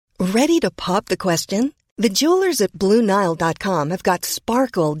Ready to pop the question? The jewelers at BlueNile.com have got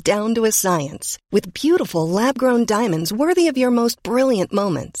sparkle down to a science with beautiful lab-grown diamonds worthy of your most brilliant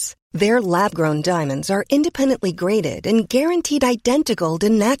moments. Their lab-grown diamonds are independently graded and guaranteed identical to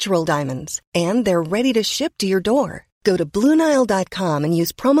natural diamonds, and they're ready to ship to your door. Go to BlueNile.com and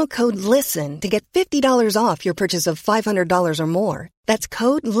use promo code LISTEN to get $50 off your purchase of $500 or more. That's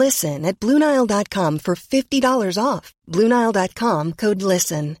code LISTEN at BlueNile.com for $50 off. BlueNile.com, code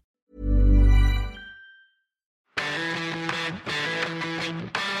LISTEN.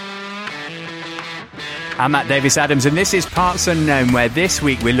 I'm Matt Davis-Adams, and this is Parts Unknown, where this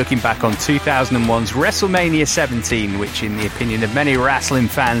week we're looking back on 2001's Wrestlemania 17, which, in the opinion of many wrestling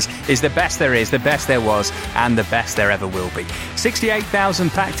fans, is the best there is, the best there was, and the best there ever will be.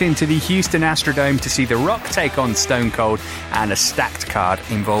 68,000 packed into the Houston Astrodome to see The Rock take on Stone Cold, and a stacked card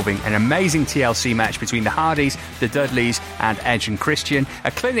involving an amazing TLC match between the Hardys, the Dudleys, and Edge and Christian,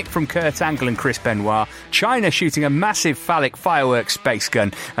 a clinic from Kurt Angle and Chris Benoit, China shooting a massive phallic fireworks space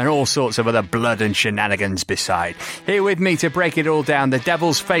gun, and all sorts of other blood and shenanigans beside. Here with me to break it all down, the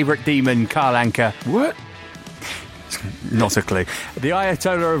devil's favourite demon, Carl Anker. What? Not a clue. The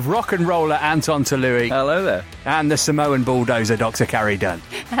Ayatollah of rock and roller, Anton Tolui. Hello there. And the Samoan bulldozer, Dr. Carrie Dunn.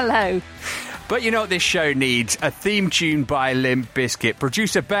 Hello. But you know what this show needs? A theme tune by Limp Bizkit.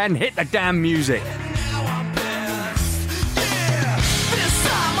 Producer Ben, hit the damn music.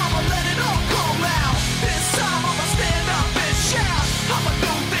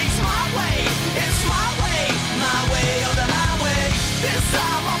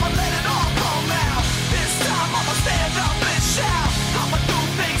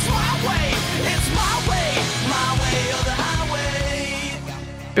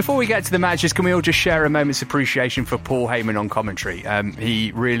 Before we get to the matches, can we all just share a moment's appreciation for Paul Heyman on commentary?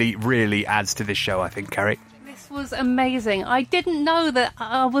 He really, really adds to this show, I think, Carrie. This was amazing. I didn't know that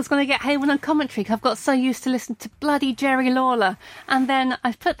I was going to get Heyman on commentary. I've got so used to listening to bloody Jerry Lawler. And then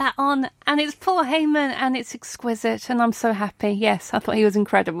I put that on, and it's Paul Heyman, and it's exquisite, and I'm so happy. Yes, I thought he was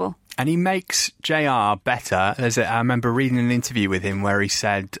incredible. And he makes JR better. I remember reading an interview with him where he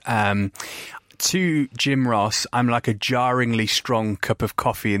said... to Jim Ross, I'm like a jarringly strong cup of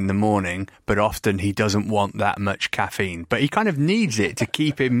coffee in the morning, but often he doesn't want that much caffeine. But he kind of needs it to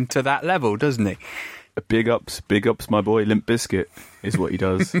keep him to that level, doesn't he? Big ups, my boy. Limp Bizkit is what he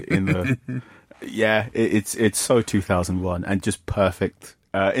does in the... Yeah, it's so 2001 and just perfect.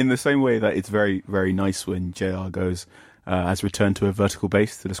 In the same way that it's very, very nice when JR goes, has returned to a vertical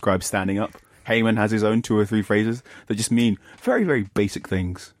base to describe standing up. Heyman has his own 2 or 3 phrases that just mean very, very basic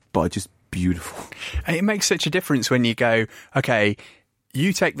things, but are just beautiful. And it makes such a difference when you go, okay,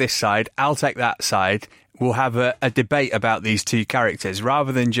 you take this side, I'll take that side, we'll have a debate about these two characters,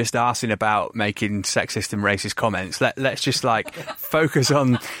 rather than just arsing about making sexist and racist comments. Let's just focus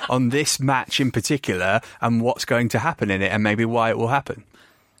on this match in particular and what's going to happen in it and maybe why it will happen.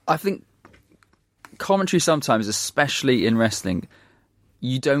 I think commentary sometimes, especially in wrestling,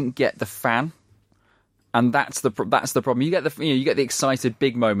 you don't get the fan. And that's the problem. You get the excited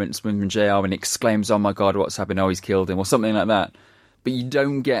big moments when JR exclaims, "Oh my God, what's happened? Oh, he's killed him," or something like that. But you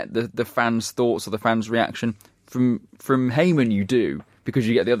don't get the fans' thoughts or the fans' reaction from Heyman. You do, because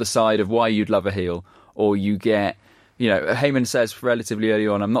you get the other side of why you'd love a heel, or you get, Heyman says relatively early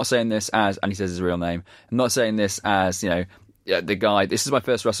on, "I'm not saying this as," and he says his real name. "I'm not saying this as, the guy. This is my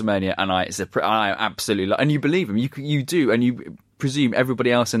first WrestleMania, and I absolutely love," and you believe him. You do, and you presume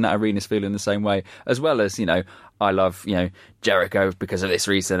everybody else in that arena is feeling the same way, as well as, I love, Jericho because of this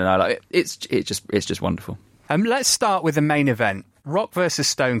reason, and I like it. It's just wonderful. Let's start with the main event. Rock versus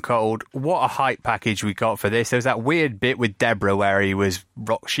Stone Cold. What a hype package we got for this. There was that weird bit with Deborah where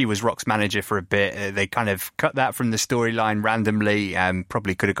she was Rock's manager for a bit. They kind of cut that from the storyline randomly, and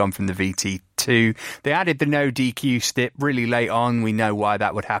probably could have gone from the VT2. They added the no DQ stip really late on. We know why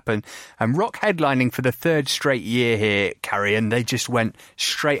that would happen. And Rock headlining for the 3rd straight year here, Carrie, and they just went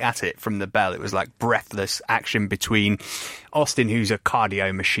straight at it from the bell. It was like breathless action between Austin, who's a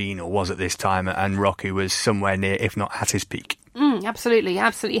cardio machine, or was at this time, and Rock, who was somewhere near, if not at his peak.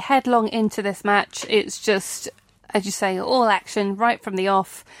 Absolutely headlong into this match. It's just, as you say, all action right from the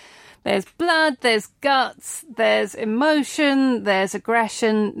off. There's blood, there's guts, there's emotion, there's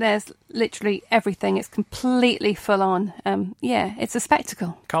aggression, there's literally everything. It's completely full on. It's a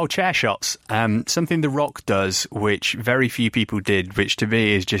spectacle. Carl, chair shots. Something The Rock does, which very few people did, which to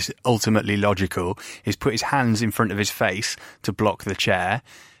me is just ultimately logical, is put his hands in front of his face to block the chair.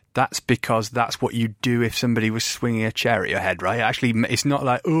 That's because that's what you do if somebody was swinging a chair at your head, right? Actually, it's not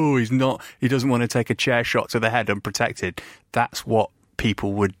like, he doesn't want to take a chair shot to the head unprotected. That's what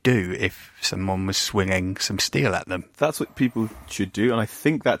people would do if someone was swinging some steel at them. That's what people should do, and I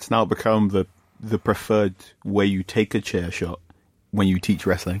think that's now become the preferred way you take a chair shot when you teach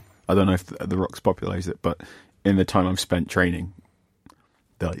wrestling. I don't know if The Rock's popularized it, but in the time I've spent training,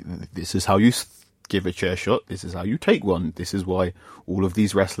 this is how you give a chair shot, this is how you take one, this is why all of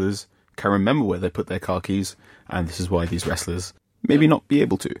these wrestlers can remember where they put their car keys, and this is why these wrestlers maybe not be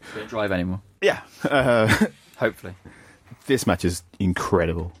able to. Don't drive anymore. Yeah. Hopefully. This match is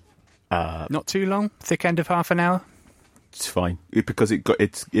incredible. Not too long, thick end of half an hour. It's fine because it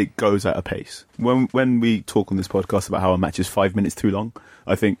goes at a pace. When we talk on this podcast about how a match is 5 minutes too long,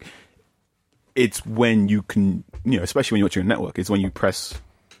 I think it's when you can, especially when you're watching a network, it's when you press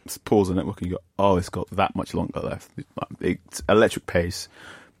pause on network and you go, oh, it's got that much longer left. It's electric pace.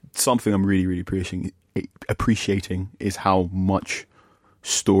 Something I'm really, really appreciating is how much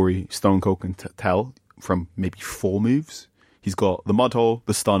story Stone Cold can tell from maybe 4 moves. He's got the mud hole,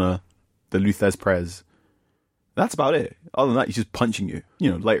 the stunner, the Luthez Prez. That's about it. Other than that, he's just punching you.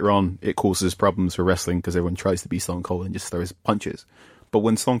 Later on, it causes problems for wrestling because everyone tries to be Stone Cold and just throws punches. But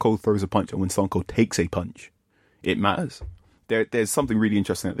when Stone Cold throws a punch and when Stone Cold takes a punch, it matters. There's something really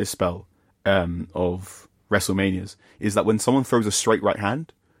interesting at this spell of WrestleManias, is that when someone throws a straight right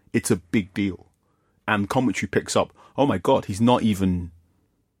hand, it's a big deal. And commentary picks up, oh my God, he's not even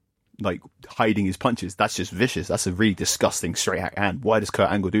hiding his punches. That's just vicious. That's a really disgusting straight hand. Why does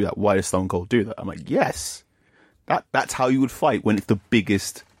Kurt Angle do that? Why does Stone Cold do that? I'm like, yes. That's how you would fight when it's the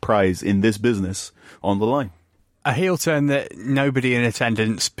biggest prize in this business on the line. A heel turn that nobody in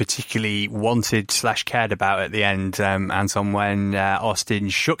attendance particularly wanted / cared about at the end, Anton, when Austin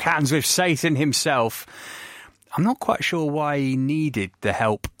shook hands with Satan himself. I'm not quite sure why he needed the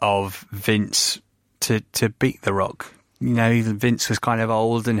help of Vince to beat The Rock. Vince was kind of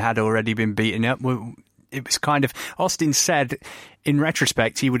old and had already been beaten up. It was kind of... Austin said, in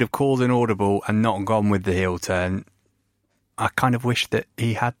retrospect, he would have called an audible and not gone with the heel turn. I kind of wish that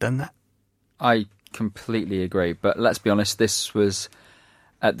he had done that. I completely agree, but let's be honest, this was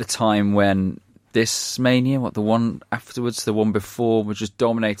at the time when this Mania, the one afterwards, the one before, was just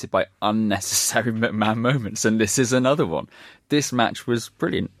dominated by unnecessary McMahon moments, and this is another one. This match was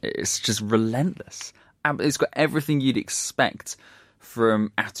brilliant. It's just relentless. It's got everything you'd expect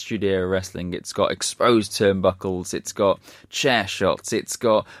from Attitude Era wrestling. It's got exposed turnbuckles, it's got chair shots, it's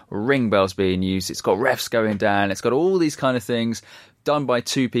got ring bells being used, it's got refs going down, it's got all these kind of things done by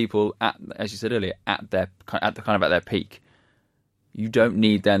two people at, as you said earlier, at their peak. You don't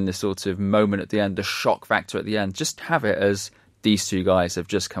need then the sort of moment at the end, the shock factor at the end. Just have it as these two guys have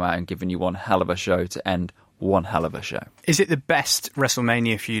just come out and given you one hell of a show to end one hell of a show. Is it the best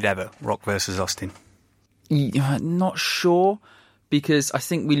WrestleMania feud ever, Rock versus Austin? Not sure, because I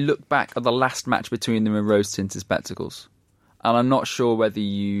think we look back at the last match between them in rose-tinted spectacles, and I'm not sure whether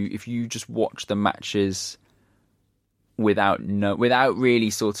if you just watch the matches without really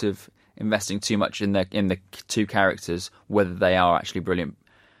sort of investing too much in the two characters, whether they are actually brilliant.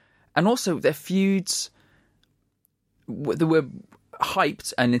 And also their feuds, they were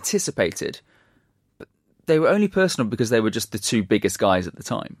hyped and anticipated, but they were only personal because they were just the two biggest guys at the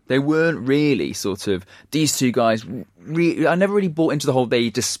time. They weren't really sort of these two guys. I never really bought into the whole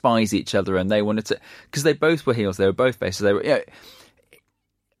they despise each other and they wanted to, because they both were heels, they were both faces. They were,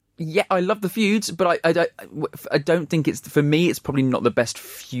 yeah, I love the feuds, but I don't think it's, for me, it's probably not the best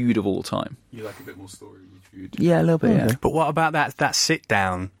feud of all time. You like a bit more story in each feud. Yeah, a little bit, yeah. But what about that sit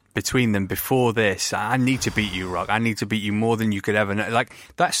down between them before this? I need to beat you, Rock. I need to beat you more than you could ever know.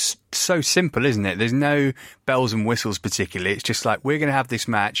 That's so simple, isn't it? There's no bells and whistles particularly. It's just we're going to have this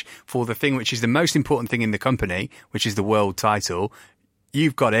match for the thing which is the most important thing in the company, which is the world title.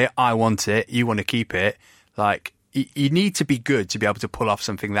 You've got it. I want it. You want to keep it. You need to be good to be able to pull off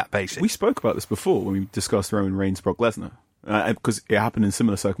something that basic. We spoke about this before when we discussed Roman Reigns, Brock Lesnar, because it happened in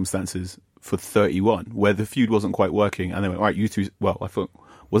similar circumstances for 31, where the feud wasn't quite working, and they went, all right, you two, well, I thought,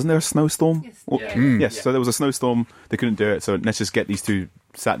 wasn't there a snowstorm? Yes. Yes, so there was a snowstorm, they couldn't do it, so let's just get these two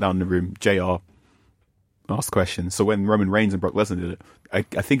sat down in the room, JR asked questions. So when Roman Reigns and Brock Lesnar did it,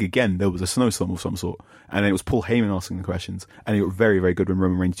 I think again there was a snowstorm of some sort, and then it was Paul Heyman asking the questions, and it got very, very good when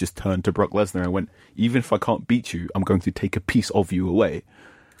Roman Reigns just turned to Brock Lesnar and went, even if I can't beat you, I'm going to take a piece of you away.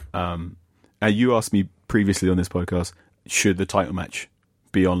 And you asked me previously on this podcast, should the title match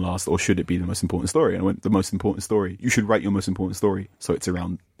be on last, or should it be the most important story? And I went, the most important story. You should write your most important story so it's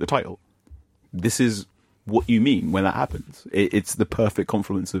around the title. This is what you mean when that happens. It's the perfect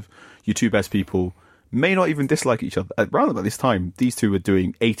confluence of your two best people may not even dislike each other. Around about this time, these two were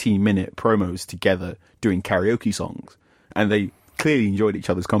doing 18-minute promos together, doing karaoke songs, and they clearly enjoyed each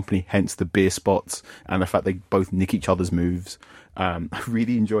other's company, hence the beer spots and the fact they both nick each other's moves.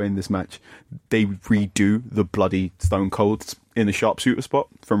 Really enjoying this match. They redo the bloody Stone Cold in the sharpshooter spot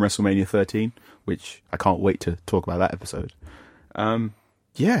from WrestleMania 13, which I can't wait to talk about that episode.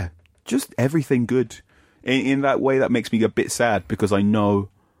 Yeah, just everything good. In that way, that makes me a bit sad because I know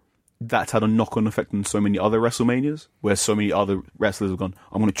that's had a knock-on effect on so many other WrestleManias, where so many other wrestlers have gone,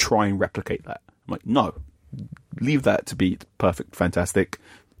 I'm going to try and replicate that. I'm like, no, leave that to be perfect, fantastic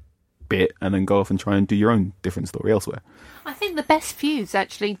bit, and then go off and try and do your own different story elsewhere. I think the best feuds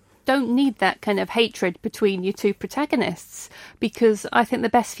actually don't need that kind of hatred between your two protagonists, because I think the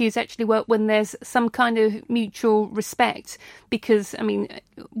best feuds actually work when there's some kind of mutual respect. Because, I mean,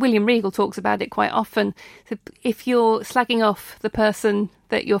 William Regal talks about it quite often. If you're slagging off the person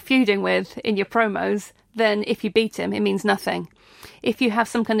that you're feuding with in your promos, then if you beat him, it means nothing. If you have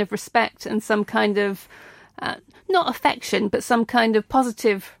some kind of respect and some kind of not affection, but some kind of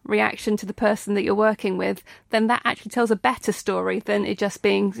positive reaction to the person that you're working with, then that actually tells a better story than it just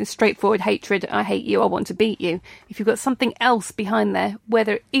being straightforward hatred. I hate you, I want to beat you. If you've got something else behind there,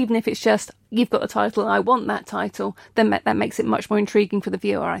 even if it's just you've got a title and I want that title, then that makes it much more intriguing for the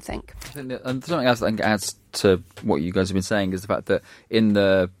viewer, I think. And something else I think adds to what you guys have been saying is the fact that in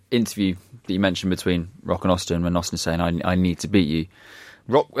the interview that you mentioned between Rock and Austin, when Austin's saying I need to beat you,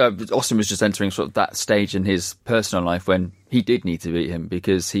 Austin was just entering sort of that stage in his personal life when he did need to beat him,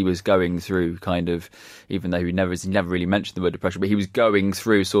 because he was going through kind of, even though he never really mentioned the word depression, but he was going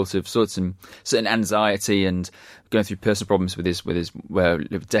through sort of certain anxiety and going through personal problems with his where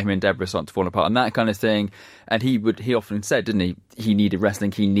Damien and Deborah starting to fall apart and that kind of thing. And he often said, didn't he? He needed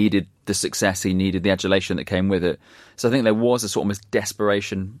wrestling, he needed the success, he needed the adulation that came with it. So I think there was a sort of almost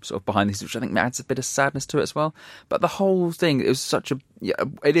desperation sort of behind this, which I think adds a bit of sadness to it as well. But the whole thing, it was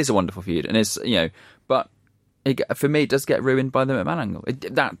it is a wonderful feud, and it's, but for me, it does get ruined by the McMahon angle.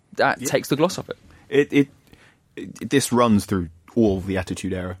 That takes the gloss off it. This runs through all of the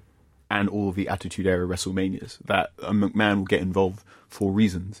Attitude Era and all of the Attitude Era WrestleManias, that a McMahon will get involved for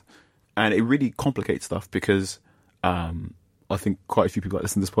reasons. And it really complicates stuff because I think quite a few people that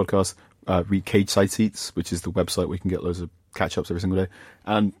listen to this podcast read Cage Side Seats, which is the website where you can get loads of catch-ups every single day.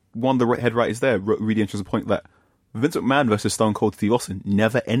 And one of the head writers there wrote a really interesting point that Vince McMahon versus Stone Cold Steve Austin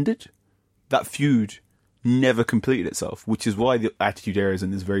never ended. That feud never completed itself, which is why the Attitude Era is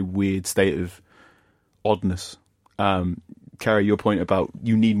in this very weird state of oddness. Carrie, your point about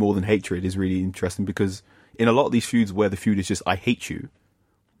you need more than hatred is really interesting, because in a lot of these feuds where the feud is just I hate you,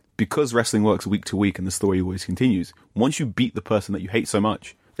 because wrestling works week to week and the story always continues, once you beat the person that you hate so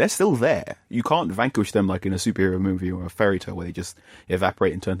much, they're still there. You can't vanquish them like in a superhero movie or a fairy tale where they just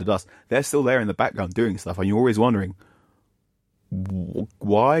evaporate and turn to dust. They're still there in the background doing stuff, and you're always wondering,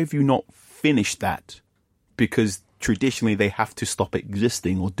 why have you not finished that? Because traditionally they have to stop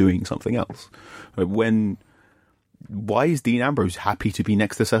existing or doing something else. Why is Dean Ambrose happy to be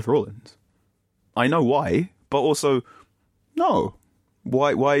next to Seth Rollins? I know why, but also, no.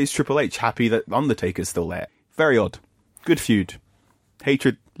 Why is Triple H happy that Undertaker's still there? Very odd. Good feud.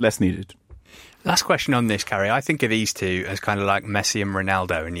 Hatred, less needed. Last question on this, Carrie. I think of these two as kind of like Messi and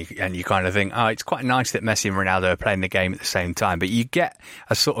Ronaldo, and you kind of think, it's quite nice that Messi and Ronaldo are playing the game at the same time, but you get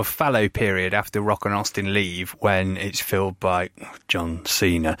a sort of fallow period after Rock and Austin leave when it's filled by John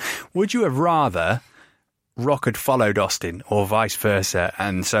Cena. Would you have rather Rock had followed Austin or vice versa,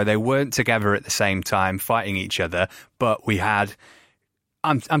 and so they weren't together at the same time fighting each other, but we had...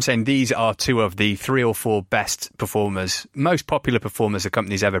 I'm saying these are two of the 3 or 4 best performers, most popular performers the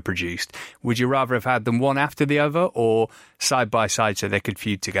company's ever produced. Would you rather have had them one after the other, or side by side so they could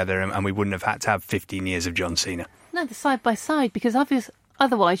feud together and we wouldn't have had to have 15 years of John Cena? No, the side by side, because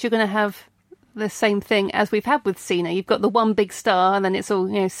otherwise you're going to have the same thing as we've had with Cena. You've got the one big star and then it's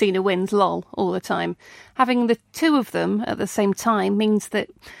all, Cena wins, lol, all the time. Having the two of them at the same time means that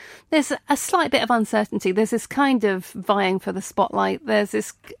there's a slight bit of uncertainty. There's this kind of vying for the spotlight. There's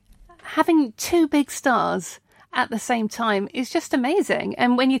this... Having two big stars at the same time is just amazing.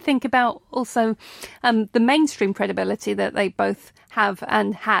 And when you think about also the mainstream credibility that they both have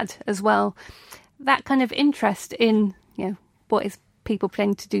and had as well, that kind of interest in, what is people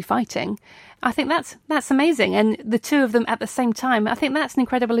planning to do fighting, I think that's amazing. And the two of them at the same time, I think that's an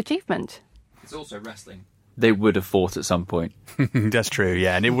incredible achievement. It's also wrestling. They would have fought at some point. That's true,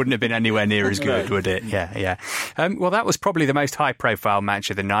 yeah. And it wouldn't have been anywhere near as good, would it? Yeah. Well, that was probably the most high-profile match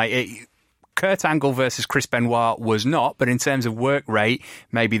of the night. Kurt Angle versus Chris Benoit was not, but in terms of work rate,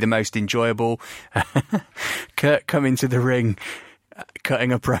 maybe the most enjoyable. Kurt coming to the ring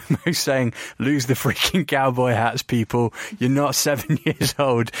cutting a promo saying, lose the freaking cowboy hats, people. You're not 7 years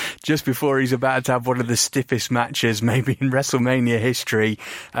old, just before he's about to have one of the stiffest matches maybe in WrestleMania history.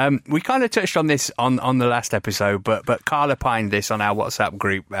 We kind of touched on this on the last episode, but Carla pined this on our WhatsApp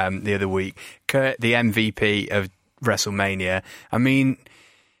group the other week. Kurt, the MVP of WrestleMania. I mean,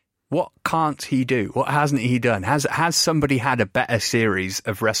 what can't he do? What hasn't he done? Has somebody had a better series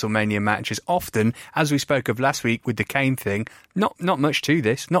of WrestleMania matches? Often, as we spoke of last week with the Kane thing, not much to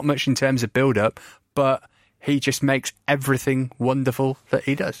this, not much in terms of build-up, but he just makes everything wonderful that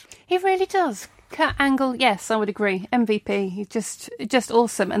he does. He really does. Kurt Angle, yes, I would agree. MVP, he's just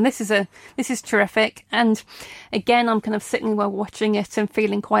awesome, and this is terrific. And again, I'm kind of sitting while watching it and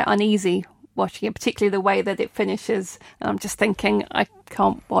feeling quite uneasy watching it, particularly the way that it finishes. And I'm just thinking, I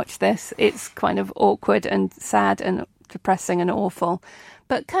can't watch this. It's kind of awkward and sad and depressing and awful.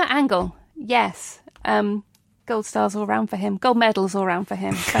 But Kurt Angle, yes, gold stars all around for him, gold medals all around for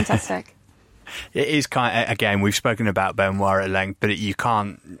him. Fantastic. It is kind of, again, we've spoken about Benoit at length, but you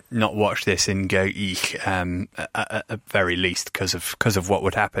can't not watch this and go, eek, at very least because of what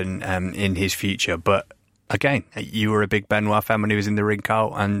would happen in his future. But again, you were a big Benoit fan when he was in the ring,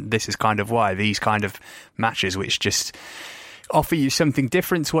 Carl, and this is kind of why. These kind of matches which just offer you something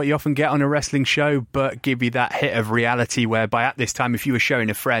different to what you often get on a wrestling show, but give you that hit of reality whereby at this time, if you were showing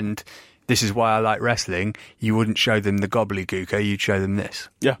a friend, this is why I like wrestling, you wouldn't show them the gobbledygooker, you'd show them this.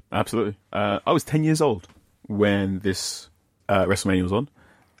 Yeah, absolutely. I was 10 years old when this WrestleMania was on.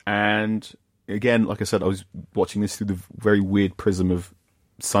 And again, like I said, I was watching this through the very weird prism of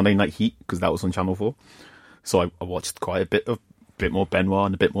Sunday Night Heat, because that was on Channel 4. So I watched quite a bit more Benoit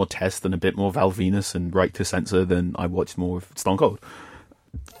and a bit more Test and a bit more Val Venus and Right to Censor than I watched more of Stone Cold.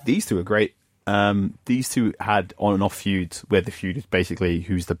 These two are great. These two had on and off feuds where the feud is basically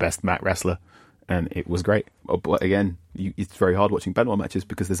who's the best mat wrestler, and it was great. But again, it's very hard watching Benoit matches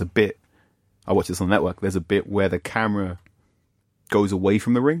because there's a bit, I watch this on the network, there's a bit where the camera goes away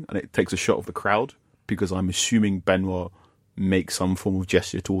from the ring and it takes a shot of the crowd because I'm assuming Benoit makes some form of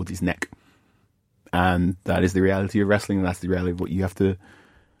gesture towards his neck. And that is the reality of wrestling, and that's the reality of what you have to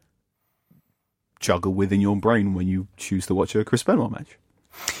juggle with in your brain when you choose to watch a Chris Benoit match.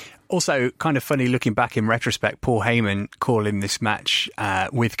 Also, kind of funny looking back in retrospect, Paul Heyman calling this match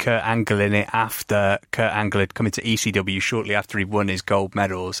with Kurt Angle in it after Kurt Angle had come into ECW shortly after he won his gold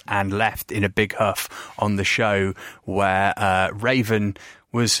medals and left in a big huff on the show where Raven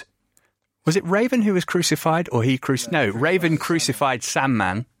was... Was it Raven who was crucified, or he crucified? No, Raven crucified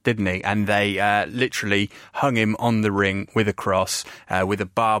Sandman, didn't he? And they literally hung him on the ring with a cross, with a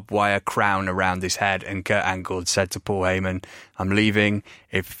barbed wire crown around his head. And Kurt Angle had said to Paul Heyman, "I'm leaving.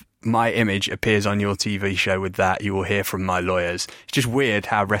 If my image appears on your TV show with that, you will hear from my lawyers." It's just weird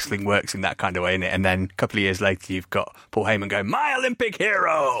how wrestling works in that kind of way, isn't it? And then a couple of years later, you've got Paul Heyman going, "My Olympic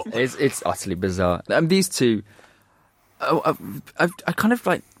hero!" It's utterly bizarre. And these two, I kind of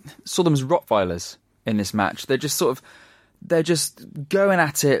like saw them as Rottweilers in this match. They're just going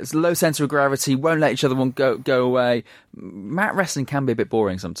at it. It's low centre of gravity, won't let each other go away. Mat wrestling can be a bit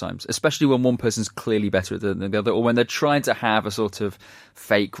boring sometimes, especially when one person's clearly better than the other, or when they're trying to have a sort of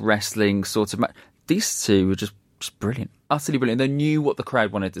fake wrestling sort of match. These two were just brilliant, utterly brilliant. They knew what the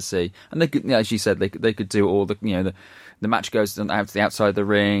crowd wanted to see, and they could, as you said, they could do all the the match goes out to the outside of the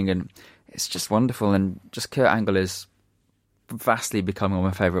ring, and it's just wonderful. And just Kurt Angle is vastly becoming one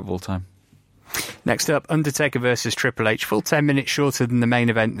of my favourite of all time. Next up, Undertaker versus Triple H. Full 10 minutes shorter than the main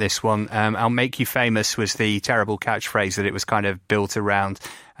event, this one. I'll make you famous was the terrible catchphrase that it was kind of built around.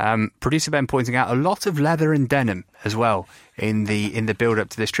 Producer Ben pointing out a lot of leather and denim as well in the build-up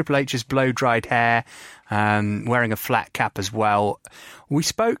to this. Triple H's blow-dried hair, wearing a flat cap as well. We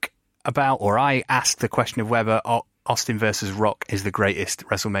spoke about, or I asked the question of whether Austin versus Rock is the greatest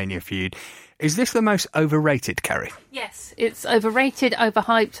WrestleMania feud. Is this the most overrated, Kerry? Yes, it's overrated,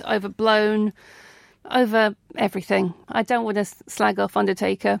 overhyped, overblown, over everything. I don't want to slag off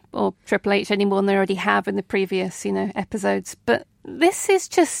Undertaker or Triple H any more than they already have in the previous, episodes. But this is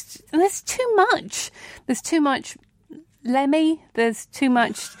just, there's too much. There's too much Lemmy, there's too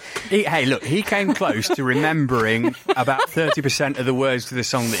much. Hey, look, he came close to remembering about 30% of the words to the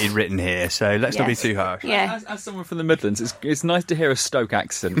song that he'd written here, so let's not be too harsh. Yeah. As someone from the Midlands, it's nice to hear a Stoke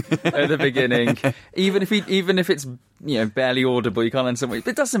accent at the beginning, even if it's barely audible. You can't understand what.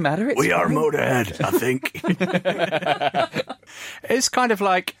 It doesn't matter. We are Motorhead, I think. It's kind of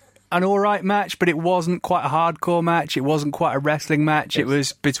like an all-right match, but it wasn't quite a hardcore match. It wasn't quite a wrestling match. It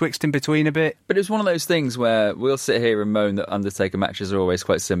was betwixt and between a bit. But it's one of those things where we'll sit here and moan that Undertaker matches are always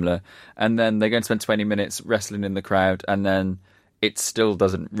quite similar, and then they're going to spend 20 minutes wrestling in the crowd, and then it still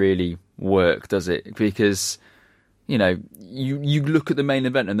doesn't really work, does it? Because you know, you look at the main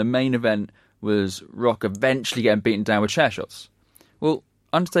event, and the main event was Rock eventually getting beaten down with chair shots. Well,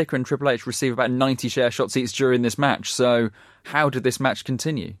 Undertaker and Triple H receive about 90 chair shots each during this match. So how did this match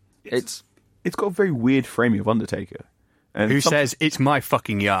continue? It's got a very weird framing of Undertaker. And who says, "It's my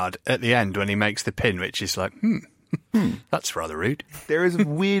fucking yard" at the end when he makes the pin, which is like, that's rather rude. There is a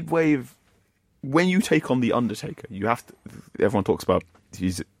weird way of, when you take on the Undertaker, you have to. Everyone talks about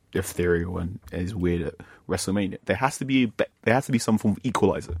he's ethereal and is weird at WrestleMania. There has to be some form of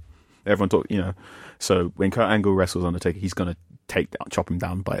equalizer. Everyone talk, you know. So when Kurt Angle wrestles Undertaker, he's gonna chop him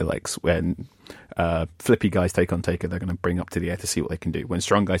down by the legs. When flippy guys take on Taker, they're going to bring up to the air to see what they can do. When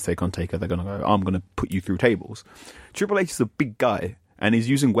strong guys take on Taker, they're going to go, I'm going to put you through tables. Triple H is a big guy, and he's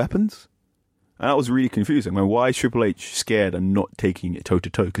using weapons. And that was really confusing. Well, why is Triple H scared and not taking it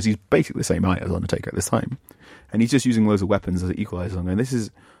toe-to-toe? Because he's basically the same height as Undertaker at this time. And he's just using loads of weapons as an equalizer. And this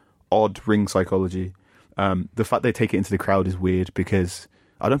is odd ring psychology. The fact they take it into the crowd is weird, because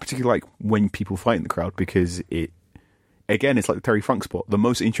I don't particularly like when people fight in the crowd, because again, it's like the Terry Funk spot. The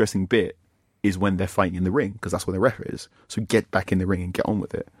most interesting bit is when they're fighting in the ring, because that's where the ref is. So get back in the ring and get on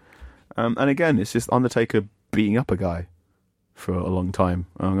with it. And again, it's just Undertaker beating up a guy for a long time.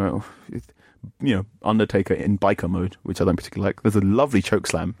 Undertaker in biker mode, which I don't particularly like. There's a lovely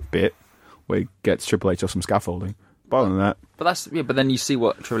chokeslam bit where he gets Triple H off some scaffolding. But other than that, but then you see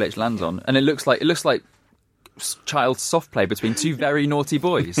what Triple H lands on, and it looks like child soft play between two very naughty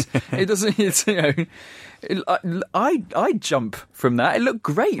boys. It doesn't. It's, you know. I jump from that. It looked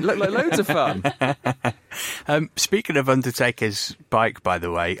great. It looked like loads of fun. Speaking of Undertaker's bike, by the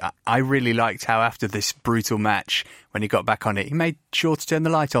way, I really liked how after this brutal match, when he got back on it, he made sure to turn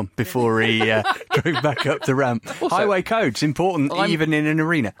the light on before he drove back up the ramp. Also, highway code's important, even in an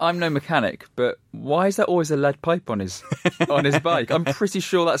arena. I'm no mechanic, but why is there always a lead pipe on his bike? I'm pretty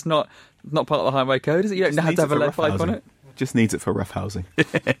sure that's not part of the highway code, is it? You don't have to have a lead pipe on it. Just needs it for rough housing.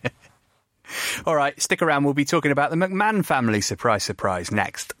 All right, stick around. We'll be talking about the McMahon family. Surprise, surprise,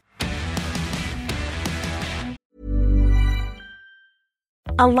 next.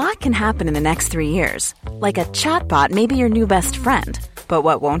 A lot can happen in the next 3 years. Like a chatbot may be your new best friend. But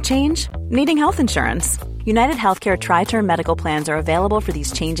what won't change? Needing health insurance. United Healthcare Tri-Term Medical Plans are available for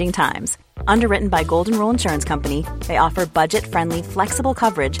these changing times. Underwritten by Golden Rule Insurance Company, they offer budget-friendly, flexible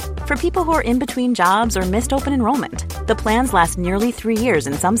coverage for people who are in between jobs or missed open enrollment. The plans last nearly 3 years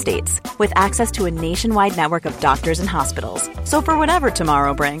in some states, with access to a nationwide network of doctors and hospitals. So for whatever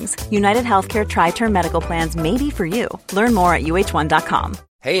tomorrow brings, United Healthcare Tri-Term Medical Plans may be for you. Learn more at uh1.com.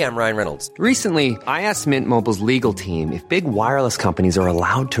 Hey, I'm Ryan Reynolds. Recently, I asked Mint Mobile's legal team if big wireless companies are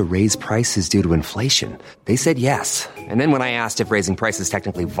allowed to raise prices due to inflation. They said yes. And then when I asked if raising prices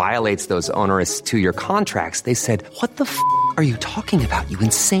technically violates those onerous 2-year contracts, they said, what the f*** are you talking about, you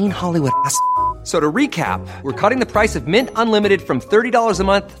insane Hollywood ass f- So to recap, we're cutting the price of Mint Unlimited from $30 a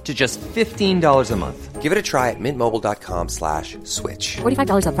month to just $15 a month. Give it a try at mintmobile.com/switch.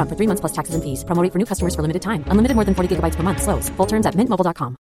 $45 up front for 3 months plus taxes and fees. Promo rate for new customers for limited time. Unlimited more than 40 gigabytes per month. Slows full terms at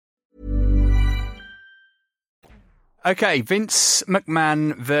mintmobile.com. Okay, Vince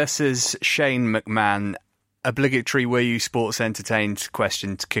McMahon versus Shane McMahon. Obligatory were you sports entertained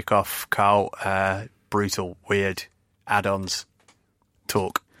question to kick off, Carl. Brutal, weird, add-ons,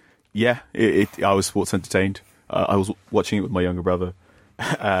 talk. Yeah, I was sports entertained. I was watching it with my younger brother.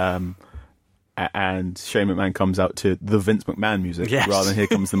 And Shane McMahon comes out to the Vince McMahon music rather than Here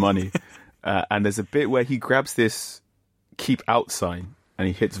Comes the Money. And there's a bit where he grabs this keep out sign and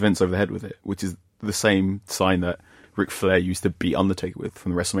he hits Vince over the head with it, which is the same sign that Ric Flair used to beat Undertaker with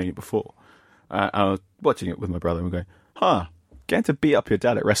from the WrestleMania before. I was watching it with my brother and we're going, getting to beat up your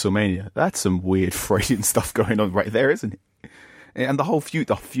dad at WrestleMania, that's some weird Freudian stuff going on right there, isn't it? And the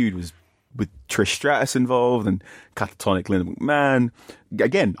feud was with Trish Stratus involved and catatonic Linda McMahon.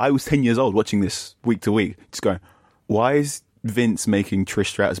 Again, I was 10 years old watching this week to week, just going, why is Vince making Trish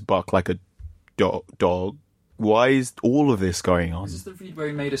Stratus bark like a dog? Why is all of this going on? Is this the feud where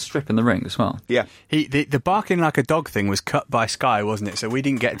he made a strip in the ring as well? Yeah. The barking like a dog thing was cut by Sky, wasn't it? So we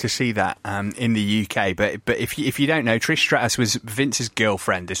didn't get to see that in the UK. But if you don't know, Trish Stratus was Vince's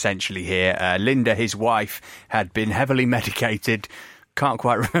girlfriend, essentially, here. Linda, his wife, had been heavily medicated. Can't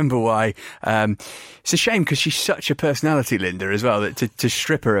quite remember why. It's a shame because she's such a personality, Linda, as well. That to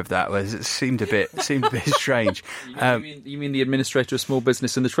strip her of that seemed a bit strange. You mean the administrator of small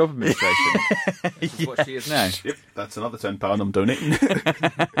business in the Trump administration? That's what she is now. Yep, that's another £10 I'm donating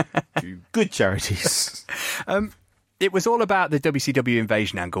to good charities. It was all about the WCW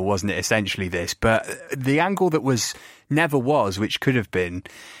invasion angle, wasn't it? Essentially, this, but the angle that never was, which could have been,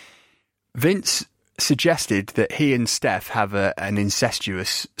 Vince suggested that he and Steph have an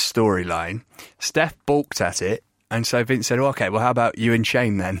incestuous storyline. Steph balked at it, And so Vince said, okay, well, how about you and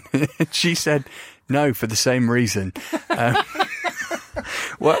Shane then? She said, no, for the same reason.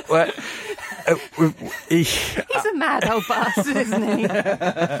 He's a mad old bastard, isn't he?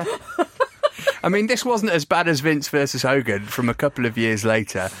 I mean, this wasn't as bad as Vince versus Hogan from a couple of years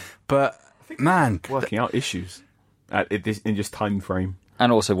later, but man, working out issues in just time frame,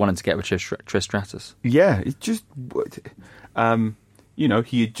 and also wanting to get with Trish Stratus. Yeah, it just,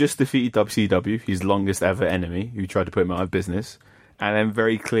 he had just defeated WCW, his longest ever enemy, who tried to put him out of business, and then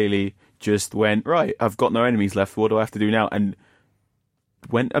very clearly just went, right, I've got no enemies left. What do I have to do now? And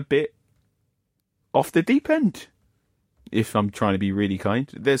went a bit off the deep end, if I'm trying to be really kind.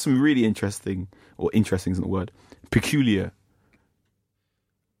 There's some really interesting isn't the word, peculiar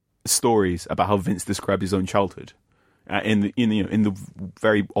stories about how Vince described his own childhood. In the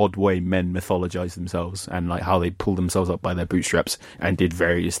very odd way men mythologize themselves, and like how they pulled themselves up by their bootstraps and did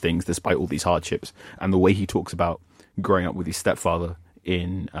various things despite all these hardships. And the way he talks about growing up with his stepfather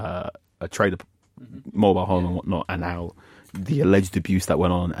in a trailer mobile home and whatnot, and how the alleged abuse that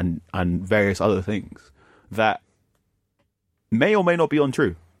went on, and various other things that may or may not be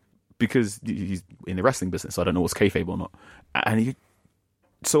untrue, because he's in the wrestling business, so I don't know what's kayfabe or not.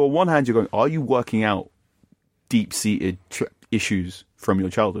 So on one hand, you're going, are you working out deep-seated issues from your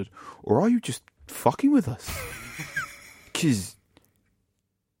childhood, or are you just fucking with us? Because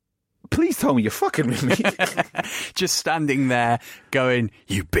please tell me you're fucking with me. Just standing there going,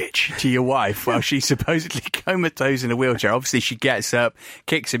 you bitch, to your wife while she's supposedly comatose in a wheelchair. Obviously, she gets up,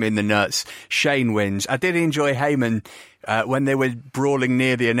 kicks him in the nuts. Shane wins. I did enjoy Heyman. When they were brawling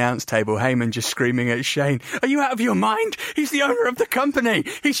near the announce table, Heyman just screaming at Shane, are you out of your mind? He's the owner of the company.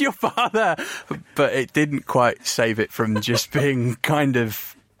 He's your father. But it didn't quite save it from just being kind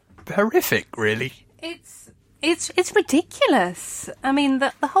of horrific, really. It's ridiculous. I mean,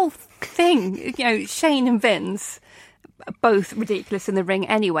 the whole thing, Shane and Vince, both ridiculous in the ring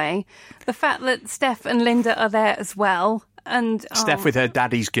anyway. The fact that Steph and Linda are there as well. And Steph with her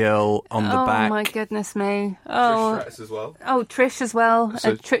daddy's girl on the back. Oh my goodness me! Trish Stratus as well. Oh, Trish as well.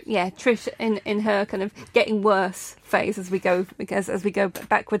 So, Trish in her kind of getting worse phase as we go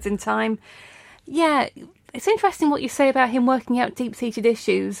backwards in time. Yeah, it's interesting what you say about him working out deep-seated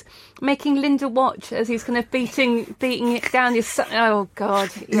issues, making Linda watch as he's kind of beating it down his. Oh God,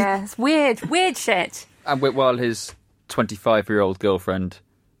 yeah, it's weird shit. And while his 25-year-old girlfriend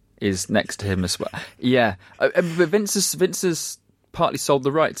is next to him as well. Yeah. But Vince has partly sold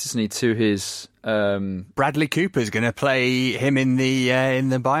the rights, isn't he, to his... Bradley Cooper's going to play him in the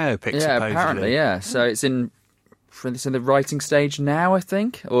biopic, yeah, supposedly. Apparently, yeah. So it's in the writing stage now, I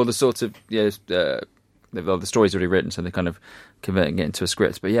think, or the sort of... the story's already written, so they're kind of converting it into a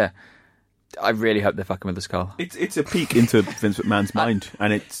script. But yeah, I really hope they're fucking with the skull. It's a peek into Vince McMahon's mind,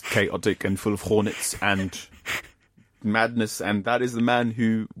 and it's chaotic and full of hornets and madness, and that is the man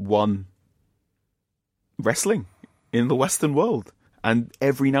who won wrestling in the Western world. And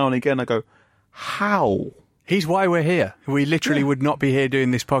every now and again I go, how? He's why we're here. We literally would not be here doing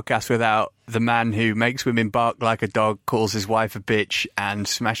this podcast without the man who makes women bark like a dog, calls his wife a bitch, and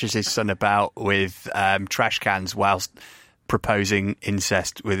smashes his son about with trash cans whilst proposing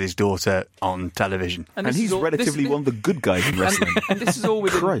incest with his daughter on television. And he's relatively one of the good guys in wrestling. And this is all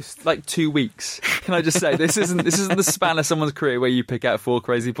within like 2 weeks. Can I just say, this isn't the span of someone's career where you pick out 4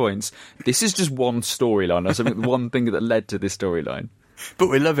 crazy points. This is just one storyline, or something, one thing that led to this storyline. But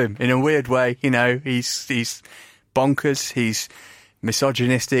we love him in a weird way. He's bonkers, he's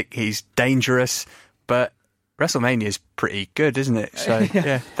misogynistic, he's dangerous, but WrestleMania is pretty good, isn't it? So,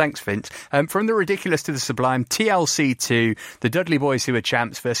 yeah, thanks, Vince. From the ridiculous to the sublime, TLC 2, the Dudley Boys who were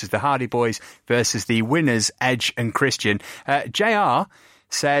champs versus the Hardy Boys versus the winners, Edge and Christian. JR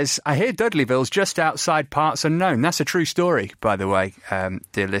says, I hear Dudleyville's just outside parts unknown. That's a true story, by the way,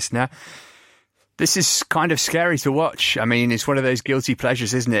 dear listener. This is kind of scary to watch. I mean, it's one of those guilty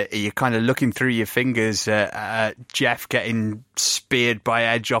pleasures, isn't it? You're kind of looking through your fingers at Jeff getting speared by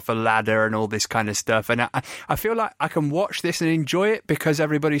Edge off a ladder and all this kind of stuff. And I feel like I can watch this and enjoy it because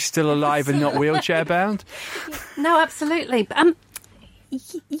everybody's still alive and not wheelchair bound. No, absolutely.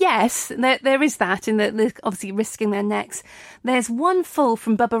 Yes, there is that, in that they're obviously risking their necks. There's one fall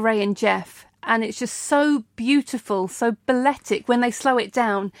from Bubba Ray and Jeff, and it's just so beautiful, so balletic when they slow it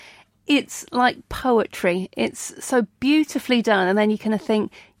down. It's like poetry. It's so beautifully done, and then you kind of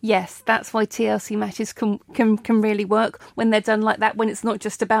think, yes, that's why TLC matches can really work when they're done like that. When it's not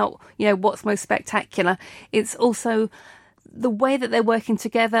just about what's most spectacular, it's also the way that they're working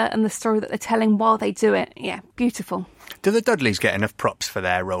together and the story that they're telling while they do it. Yeah, beautiful. Do the Dudleys get enough props for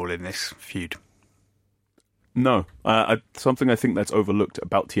their role in this feud? No. Something I think that's overlooked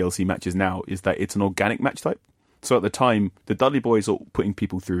about TLC matches now is that it's an organic match type. So at the time, the Dudley Boys are putting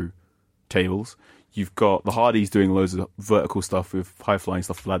people through tables. You've got the Hardys doing loads of vertical stuff with high-flying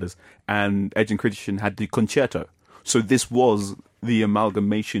stuff with ladders. And Edge and Christian had the concerto. So this was the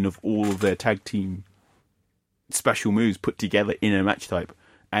amalgamation of all of their tag team special moves put together in a match type.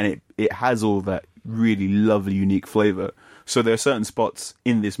 And it has all that really lovely, unique flavour. So there are certain spots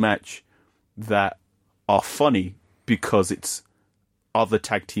in this match that are funny because it's other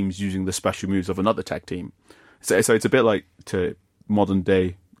tag teams using the special moves of another tag team. So it's a bit like, to modern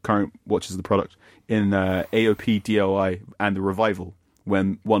day current watchers of the product, in AOP, DIY and the Revival,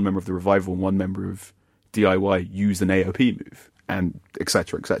 when one member of the Revival and one member of DIY use an AOP move, and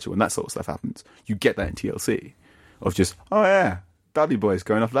etc., when that sort of stuff happens. You get that in TLC, of just, oh yeah, Dudley Boys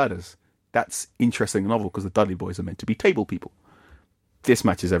going off ladders. That's interesting and novel because the Dudley Boys are meant to be table people. This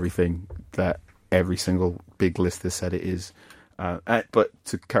match is everything that every single big list has said it is. But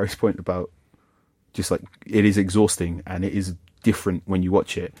to Carrie's point about just like, it is exhausting and it is different when you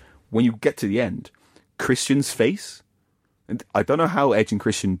watch it. When you get to the end, Christian's face, and I don't know how Edge and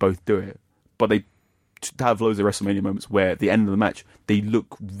Christian both do it, but they have loads of WrestleMania moments where at the end of the match, they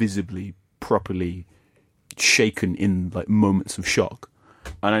look visibly, properly shaken in like moments of shock.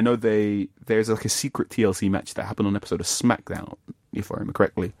 And I know there's like a secret TLC match that happened on an episode of SmackDown, if I remember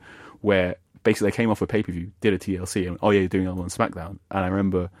correctly, where basically they came off a pay-per-view, did a TLC, and oh yeah, you're doing another one on SmackDown. And I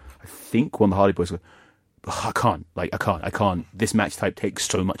remember, I think one of the Hardy Boys goes, I can't. This match type takes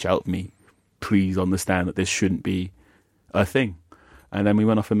so much out of me. Please understand that this shouldn't be a thing. And then we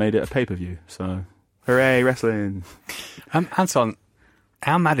went off and made it a pay-per-view. So, hooray, wrestling. Anton,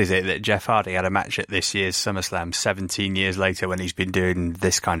 how mad is it that Jeff Hardy had a match at this year's SummerSlam 17 years later when he's been doing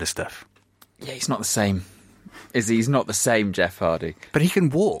this kind of stuff? Yeah, he's not the same. Is he? He's not the same Jeff Hardy. But he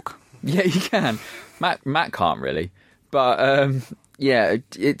can walk. Yeah, he can. Matt can't really. But, yeah,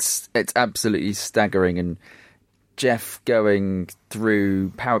 it's absolutely staggering. And Jeff going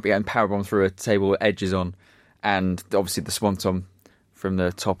through powerbomb through a table with edges on, and obviously the swanton from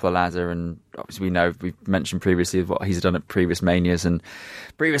the top of the ladder. And obviously we've mentioned previously what he's done at previous Manias and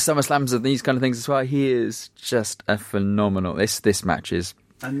previous SummerSlams and these kind of things as well. He is just a phenomenal. This match is,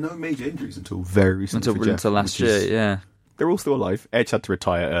 and no major injuries until very recently. Until last year, yeah. They're all still alive. Edge had to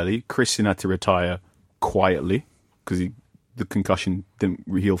retire early. Christian had to retire quietly because the concussion didn't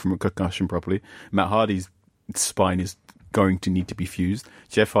heal from a concussion properly. Matt Hardy's spine is going to need to be fused.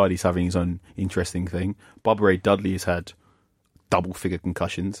 Jeff Hardy's having his own interesting thing. Bubba Ray Dudley has had double-figure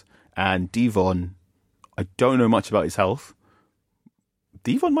concussions. And Devon, I don't know much about his health.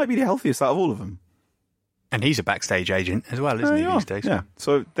 Devon might be the healthiest out of all of them. And he's a backstage agent as well, isn't he, these days? Yeah,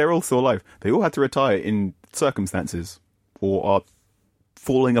 so they're all still alive. They all had to retire in circumstances or are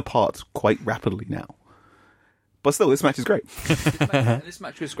falling apart quite rapidly now. But still, this match is great. This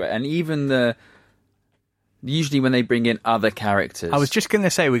match was great. And even usually when they bring in other characters. I was just going to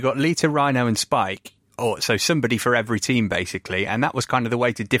say, we got Lita, Rhino and Spike. So somebody for every team, basically. And that was kind of the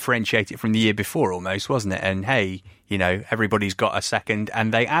way to differentiate it from the year before almost, wasn't it? And hey, everybody's got a second,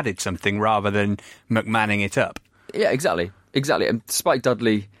 and they added something rather than McManning it up. Yeah, exactly. And Spike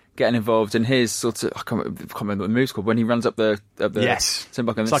Dudley getting involved in his sort of, I can't remember what the move's called, when he runs up the yes,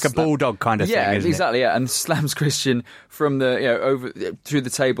 it's like a bulldog kind of thing, isn't exactly, it? Yeah, and slams Christian from the over through the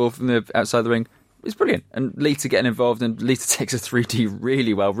table from the outside the ring. It's brilliant. And Lita getting involved, and Lita takes a 3D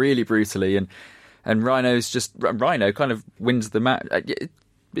really well, really brutally, and Rhino kind of wins the match.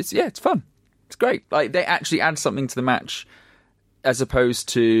 It's fun. It's great. Like, they actually add something to the match as opposed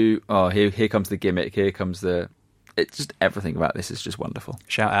to, here comes the gimmick, here comes the. It's just everything about this is just wonderful.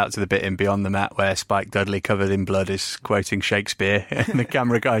 Shout out to the bit in Beyond the Mat where Spike Dudley, covered in blood, is quoting Shakespeare, and the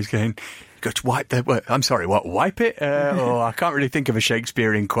camera guy's going, "Got to wipe the. I'm sorry, what? Wipe it? I can't really think of a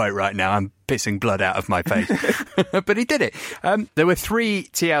Shakespearean quote right now. I'm pissing blood out of my face." But he did it. There were 3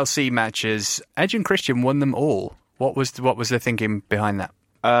 TLC matches. Edge and Christian won them all. What was the thinking behind that?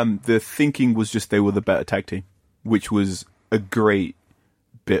 The thinking was just they were the better tag team, which was a great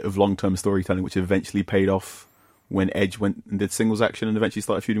bit of long-term storytelling, which eventually paid off when Edge went and did singles action and eventually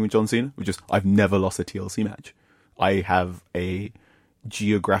started feuding with John Cena. I've never lost a TLC match. I have a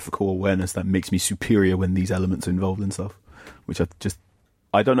geographical awareness that makes me superior when these elements are involved in stuff, which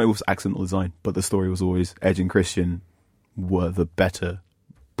I don't know if it was accidental design, but the story was always Edge and Christian were the better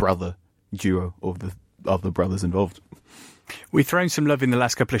brother duo of the brothers involved. We've thrown some love in the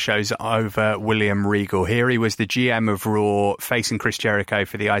last couple of shows over William Regal. Here he was the GM of Raw, facing Chris Jericho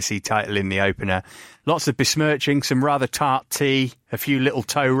for the IC title in the opener. Lots of besmirching, some rather tart tea, a few little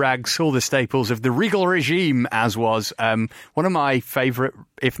toe rags, all the staples of the Regal regime, as was one of my favourite,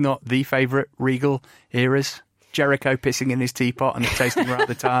 if not the favourite, Regal eras. Jericho pissing in his teapot and it tasting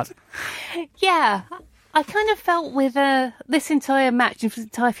rather tart. Yeah, I kind of felt with this entire match and this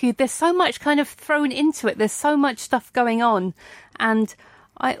entire feud, there's so much kind of thrown into it. There's so much stuff going on. And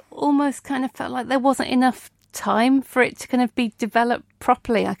I almost kind of felt like there wasn't enough time for it to kind of be developed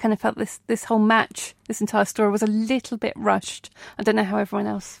properly. I kind of felt this whole match, this entire story was a little bit rushed. I don't know how everyone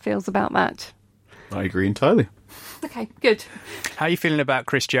else feels about that. I agree entirely. Okay, good. How are you feeling about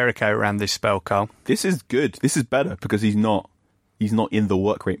Chris Jericho around this spell, Carl? This is good. This is better because he's not in the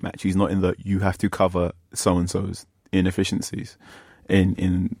work rate match. He's not in the you have to cover so-and-so's inefficiencies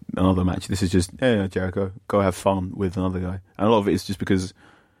in another match. This is just, yeah, Jericho, go have fun with another guy. And a lot of it is just because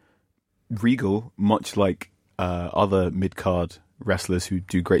Regal, much like other mid-card wrestlers who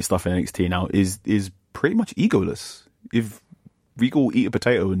do great stuff in NXT now, is pretty much egoless. If Regal will eat a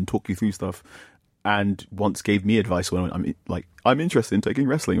potato and talk you through stuff, and once gave me advice when I'm interested in taking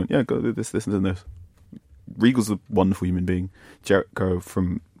wrestling, went, yeah, go do this, and this. Regal's a wonderful human being. Jericho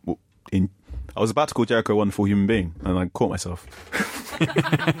I was about to call Jericho a wonderful human being, and I caught myself.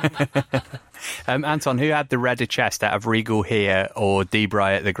 Anton, who had the redder chest out of Regal here or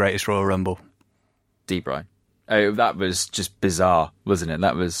D-Bry at the Greatest Royal Rumble? D-Bry. Oh, that was just bizarre, wasn't it?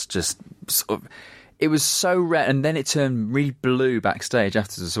 That was just sort of, it was so red, and then it turned really blue backstage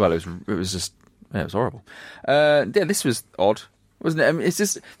afterwards as well. It was horrible. This was odd, wasn't it? I mean, this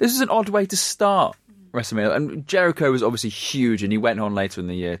is an odd way to start WrestleMania. And Jericho was obviously huge, and he went on later in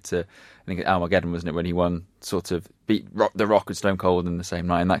the year to, I think, Armageddon, wasn't it, when he won, sort of beat The Rock and Stone Cold in the same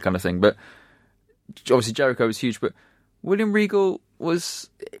night and that kind of thing. But obviously Jericho was huge, but William Regal was,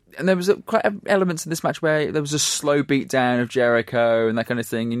 and there was quite elements in this match where there was a slow beat down of Jericho and that kind of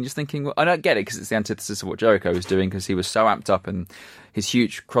thing, and you're just thinking, well, I don't get it because it's the antithesis of what Jericho was doing, because he was so amped up and his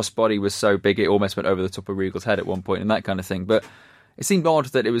huge crossbody was so big it almost went over the top of Regal's head at one point and that kind of thing. But it seemed odd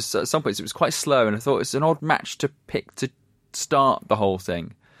that it was, at some points, it was quite slow, and I thought it's an odd match to pick to start the whole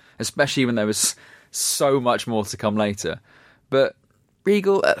thing, especially when there was so much more to come later. But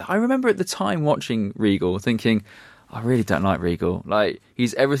Regal, I remember at the time watching Regal thinking, I really don't like Regal. Like,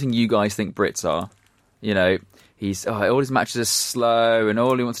 he's everything you guys think Brits are. You know, he's all his matches are slow, and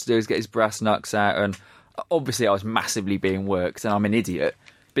all he wants to do is get his brass knucks out. And obviously I was massively being worked, and I'm an idiot,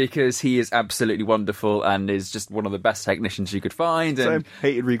 because he is absolutely wonderful and is just one of the best technicians you could find. And I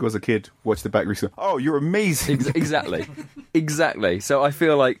hated Regal as a kid. Watched the back recently. Oh, you're amazing. Exactly. So I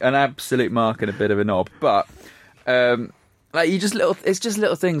feel like an absolute mark and a bit of a knob. But it's just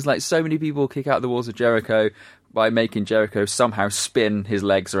little things, like so many people kick out the walls of Jericho by making Jericho somehow spin his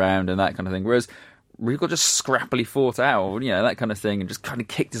legs around and that kind of thing. Whereas Regal just scrappily fought out, you know, that kind of thing, and just kind of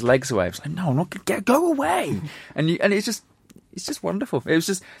kicked his legs away. I was like, no, I'm not going to go away. And it's just wonderful. It was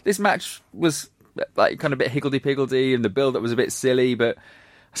just, this match was like kind of a bit higgledy-piggledy, and the build-up was a bit silly, but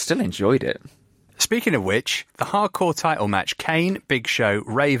I still enjoyed it. Speaking of which, the hardcore title match, Kane, Big Show,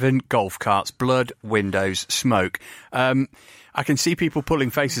 Raven, golf carts, blood, windows, smoke. I can see people pulling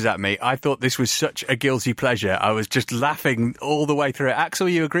faces at me. I thought this was such a guilty pleasure. I was just laughing all the way through it. Axel,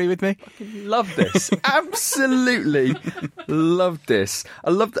 you agree with me? Love this. Absolutely loved this.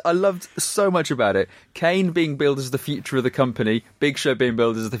 I loved so much about it. Kane being billed as the future of the company, Big Show being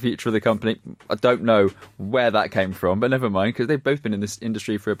billed as the future of the company. I don't know where that came from, but never mind, because they've both been in this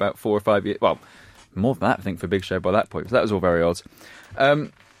industry for about 4 or 5 years. Well, more than that, I think, for Big Show by that point. So that was all very odd.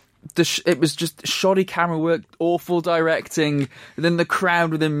 It was just shoddy camera work, awful directing, and then the crowd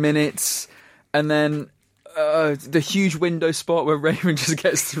within minutes, and then the huge window spot where Raven just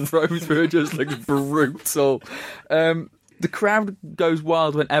gets thrown through, just looks brutal. The crowd goes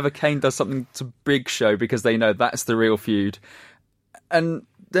wild whenever Kane does something to Big Show, because they know that's the real feud. And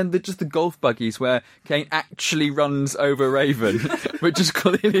then just the golf buggies where Kane actually runs over Raven, which is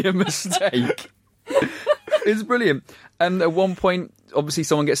clearly a mistake. It's brilliant. And at one point, obviously,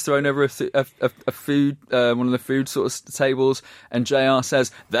 someone gets thrown over a food, one of the food sort of tables, and JR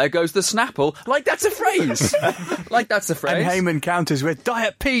says, "There goes the Snapple." Like, that's a phrase. And Heyman counters with,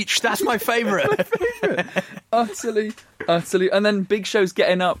 "Diet Peach, that's my favourite." Utterly. And then Big Show's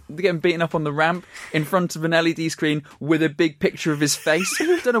getting beaten up on the ramp in front of an LED screen with a big picture of his face.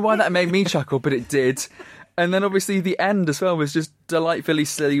 Don't know why that made me chuckle, but it did. And then obviously the end as well was just delightfully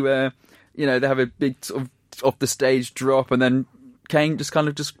silly, where, you know, they have a big sort of off the stage drop, and then Kane just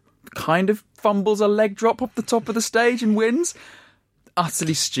kind of fumbles a leg drop off the top of the stage and wins.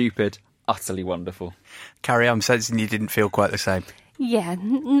 Utterly stupid, utterly wonderful. Carrie, I'm sensing you didn't feel quite the same. Yeah,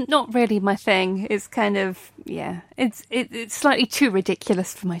 not really my thing. It's kind of, it's slightly too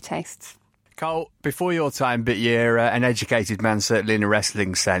ridiculous for my tastes. Cole, before your time, but you're an educated man, certainly in a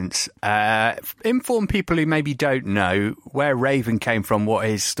wrestling sense. Inform people who maybe don't know where Raven came from, what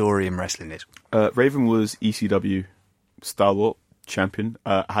his story in wrestling is. Raven was ECW stalwart, champion.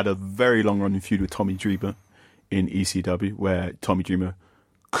 Had a very long running feud with Tommy Dreamer in ECW, where Tommy Dreamer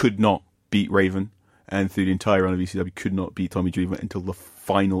could not beat Raven, and through the entire run of ECW could not beat Tommy Dreamer until the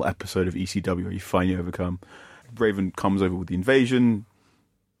final episode of ECW, where he finally overcome. Raven comes over with the invasion,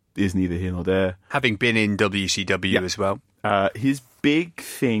 is neither here nor there. Having been in WCW as well. His big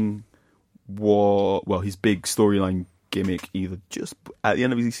thing his big storyline gimmick, either just at the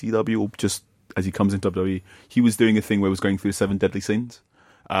end of ECW or just as he comes into WWE, he was doing a thing where he was going through 7 deadly sins.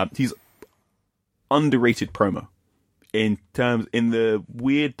 He's underrated promo in the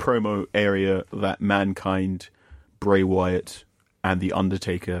weird promo area that Mankind, Bray Wyatt, and The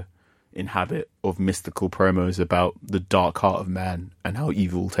Undertaker inhabit, of mystical promos about the dark heart of man and how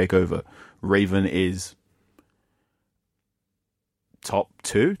evil will take over. Raven is top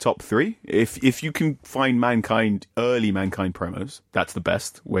 2, top 3. If you can find early Mankind promos, that's the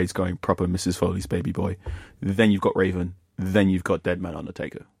best, where he's going proper Mrs. Foley's baby boy. Then you've got Raven. Then you've got Dead Man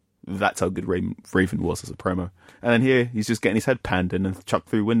Undertaker. That's how good Raven was as a promo. And then here, he's just getting his head panned in and chucked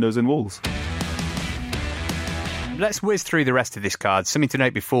through windows and walls. Let's whiz through the rest of this card. Something to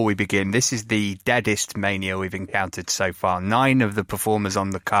note before we begin. This is the deadest Mania we've encountered so far. 9 of the performers on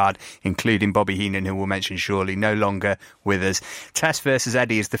the card, including Bobby Heenan, who we'll mention shortly, no longer with us. Test versus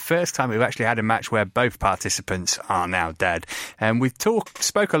Eddie is the first time we've actually had a match where both participants are now dead. And we've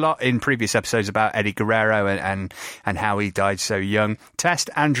spoke a lot in previous episodes about Eddie Guerrero and how he died so young.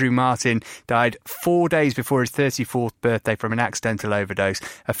 Test Andrew Martin died 4 days before his 34th birthday from an accidental overdose.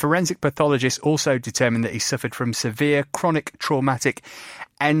 A forensic pathologist also determined that he suffered from severe chronic traumatic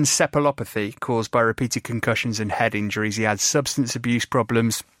encephalopathy caused by repeated concussions and head injuries. He had substance abuse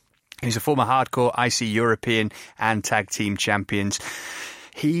problems. He's a former hardcore IC European and tag team champions.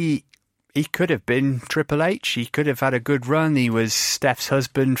 He could have been Triple H. He could have had a good run. He was Steph's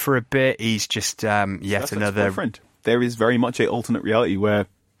husband for a bit. He's just yet another friend. There is very much an alternate reality where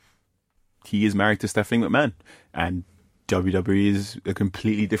he is married to Stephanie McMahon, and WWE is a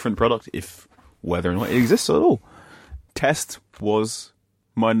completely different product, whether or not it exists at all. Test was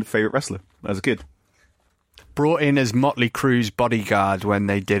my favourite wrestler as a kid. Brought in as Motley Crue's bodyguard when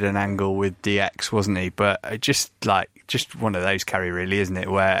they did an angle with DX, wasn't he? But just one of those, Carrie, really, isn't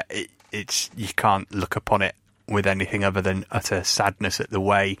it? Where it's you can't look upon it with anything other than utter sadness at the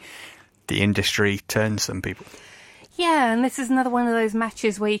way the industry turns some people. Yeah, and this is another one of those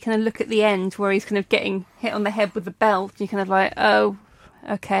matches where you kind of look at the end where he's kind of getting hit on the head with the belt. You're kind of like, oh,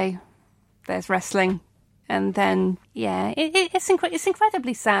 okay, there's wrestling. And then, yeah, it's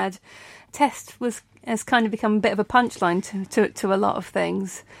incredibly sad. Test has kind of become a bit of a punchline to a lot of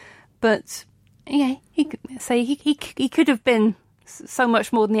things. But, yeah, he could have been so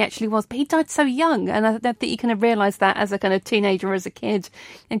much more than he actually was. But he died so young, and I don't think you kind of realise that as a kind of teenager or as a kid,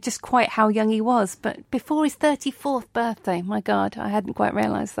 and just quite how young he was. But before his 34th birthday, my God, I hadn't quite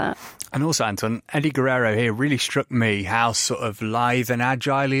realised that. And also, Anton, Eddie Guerrero here really struck me how sort of lithe and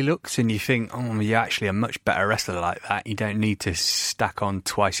agile he looks, and you think, oh, you're actually a much better wrestler like that. You don't need to stack on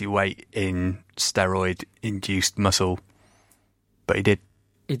twice your weight in steroid-induced muscle. But he did.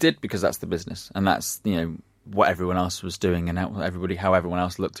 He did, because that's the business, and that's, what everyone else was doing and how everyone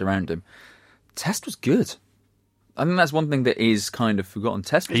else looked around him. Test was good. I think that's one thing that is kind of forgotten.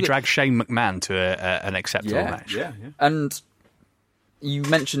 Test was he good. dragged Shane McMahon to an acceptable match. Yeah. And you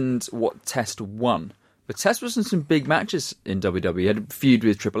mentioned what Test won. But Test was in some big matches in WWE. He had a feud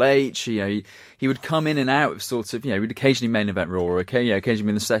with Triple H. He would come in and out of sort of, he'd occasionally main event Raw, occasionally be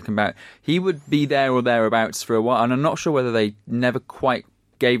in the second bout. He would be there or thereabouts for a while. And I'm not sure whether they never quite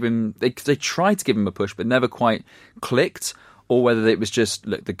gave him, they tried to give him a push but never quite clicked, or whether it was just,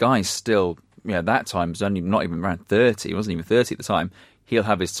 look, the guy's still, at that time was only not even around 30, he wasn't even 30 at the time, he'll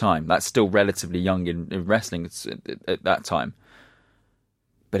have his time. That's still relatively young in wrestling at that time.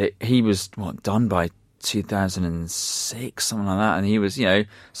 But he was done by 2006, something like that, and he was,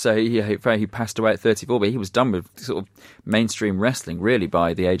 so he passed away at 34, but he was done with sort of mainstream wrestling really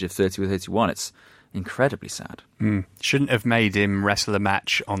by the age of 30 or 31. It's incredibly sad. Shouldn't have made him wrestle a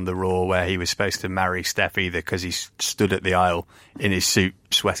match on the Raw where he was supposed to marry Steph either, because he stood at the aisle in his suit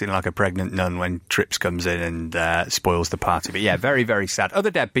sweating like a pregnant nun when Trips comes in and spoils the party. But yeah, very, very sad. Other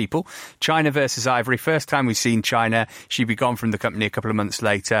dead people, Chyna versus Ivory. First time we've seen Chyna. She'd be gone from the company a couple of months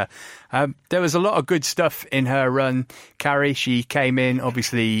later. There was a lot of good stuff in her run. Carrie, she came in,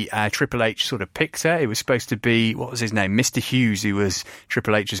 obviously Triple H sort of picked her. It was supposed to be, what was his name? Mr. Hughes, who was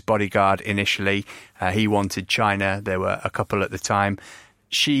Triple H's bodyguard initially. He wanted Chyna. There were a couple at the time.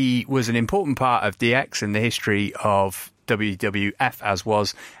 She was an important part of DX and the history of WWF as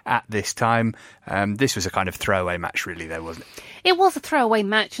was at this time. This was a kind of throwaway match, really, though, wasn't it? It was a throwaway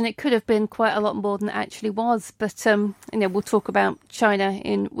match, and it could have been quite a lot more than it actually was. But we'll talk about China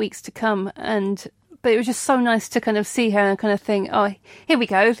in weeks to come, but it was just so nice to kind of see her and kind of think, oh, here we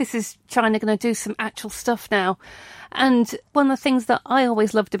go. This is China going to do some actual stuff now. And one of the things that I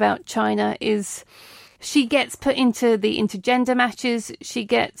always loved about China is she gets put into the intergender matches. She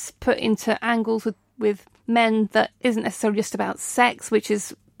gets put into angles with men that isn't necessarily just about sex, which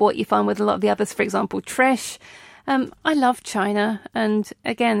is what you find with a lot of the others. For example, Trish. I love China, and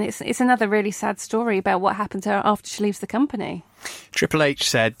again, it's another really sad story about what happened to her after she leaves the company. Triple H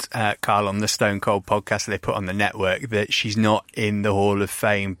said, Carl, on the Stone Cold podcast that they put on the network, that she's not in the Hall of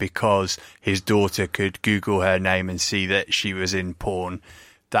Fame because his daughter could Google her name and see that she was in porn.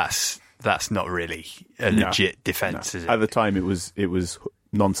 That's not really a legit defence, is it? At the time, it was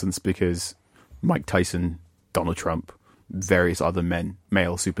nonsense because Mike Tyson, Donald Trump, various other male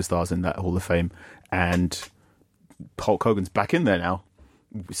superstars in that Hall of Fame, and Hulk Hogan's back in there now,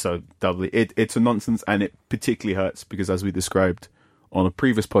 so doubly it's a nonsense, and it particularly hurts because, as we described on a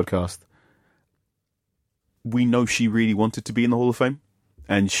previous podcast, we know she really wanted to be in the Hall of Fame,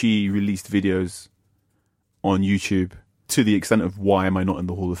 and she released videos on YouTube to the extent of why am I not in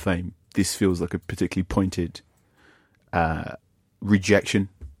the Hall of Fame. This feels like a particularly pointed rejection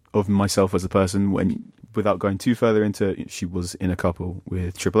of myself as a person. When, without going too further into, she was in a couple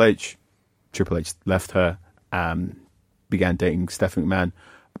with Triple H. Triple H left her. Began dating Stephanie McMahon.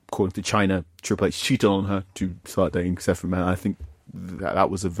 According to China, Triple H cheated on her to start dating Stephanie McMahon. I think that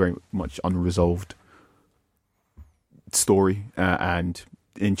was a very much unresolved story. And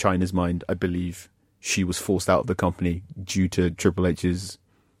in China's mind, I believe she was forced out of the company due to Triple H's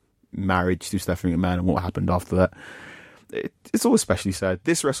marriage to Stephanie McMahon and what happened after that. It's all especially sad.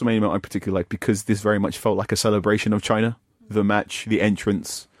 This WrestleMania I particularly like because this very much felt like a celebration of China. The match, the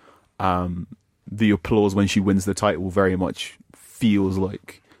entrance, the applause when she wins the title very much feels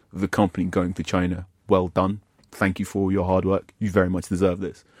like the company going to China. Well done. Thank you for your hard work. You very much deserve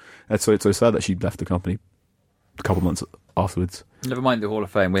this. And so it's so sad that she left the company a couple months afterwards. Never mind the Hall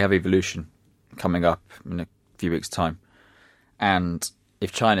of Fame. We have Evolution coming up in a few weeks' time. And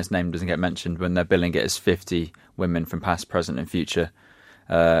if China's name doesn't get mentioned when they're billing it as 50 women from past, present and future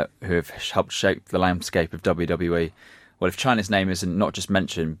who have helped shape the landscape of WWE, well, if China's name isn't not just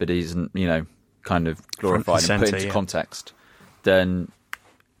mentioned, but isn't, kind of glorified and put into context, then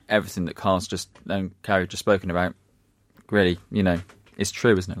everything that Carl's Carrie just spoken about really, is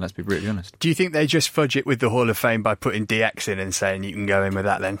true, isn't it? Let's be really honest. Do you think they just fudge it with the Hall of Fame by putting DX in and saying you can go in with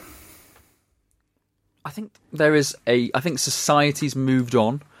that then? I think I think society's moved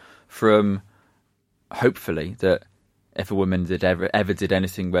on from, hopefully, that if a woman ever did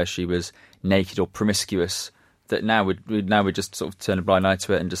anything where she was naked or promiscuous, that now we just sort of turn a blind eye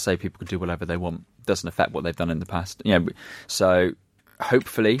to it and just say people can do whatever they want. It doesn't affect what they've done in the past. So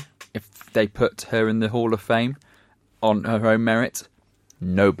hopefully, if they put her in the Hall of Fame on her own merit,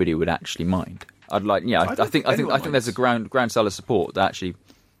 nobody would actually mind. I think there's a groundswell of support that actually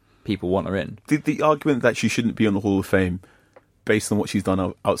people want her in. The argument that she shouldn't be on the Hall of Fame based on what she's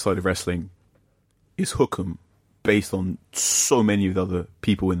done outside of wrestling is hookum, based on so many of the other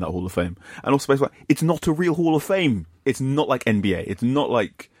people in that Hall of Fame. And also based on, it's not a real Hall of Fame. It's not like NBA. It's not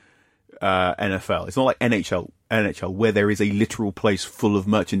like NFL. It's not like NHL, where there is a literal place full of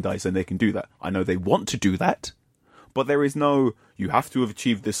merchandise and they can do that. I know they want to do that, but there is no, you have to have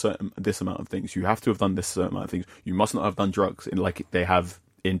achieved this amount of things. You have to have done this certain amount of things. You must not have done drugs like they have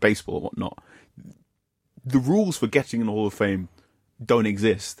in baseball or whatnot. The rules for getting in the Hall of Fame don't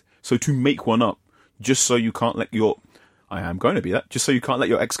exist. So to make one up, just so you can't let I am going to be that, just so you can't let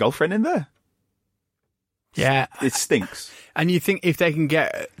your ex-girlfriend in there. Yeah. It stinks. And you think if they can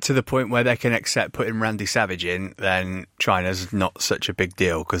get to the point where they can accept putting Randy Savage in, then China's not such a big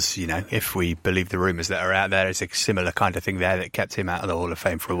deal because, if we believe the rumours that are out there, it's a similar kind of thing there that kept him out of the Hall of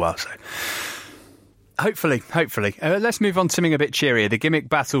Fame for a while. So hopefully. Let's move on to something a bit cheerier. The gimmick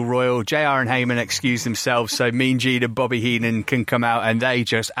battle royal. JR and Heyman excuse themselves so Mean Gene and Bobby Heenan can come out, and they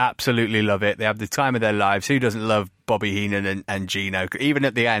just absolutely love it. They have the time of their lives. Who doesn't love Bobby Heenan and Gino? Even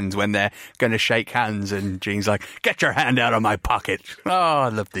at the end when they're going to shake hands and Gene's like, get your hand out of my pocket. Oh, I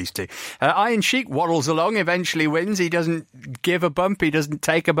love these two. Iron Sheik waddles along, eventually wins. He doesn't give a bump. He doesn't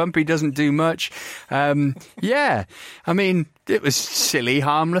take a bump. He doesn't do much. Yeah, I mean, it was silly,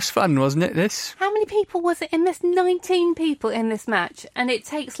 harmless fun, wasn't it, this? How many people was it in this? 19 people in this match. And it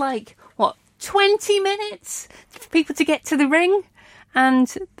takes 20 minutes for people to get to the ring?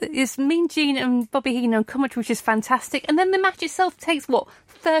 And it's Mean Gene and Bobby Heenan on commentary, which is fantastic. And then the match itself takes,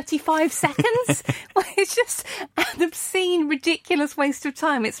 35 seconds? It's just an obscene, ridiculous waste of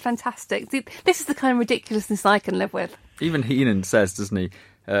time. It's fantastic. This is the kind of ridiculousness I can live with. Even Heenan says, doesn't he,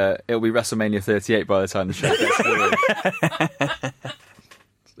 it'll be WrestleMania 38 by the time the show gets going.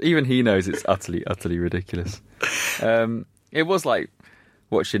 Even he knows it's utterly, utterly ridiculous. It was like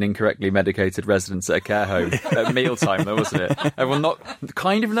watching incorrectly medicated residents at a care home at mealtime, though, wasn't it? Everyone not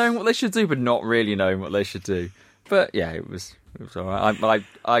kind of knowing what they should do, but not really knowing what they should do. But yeah, it was all right.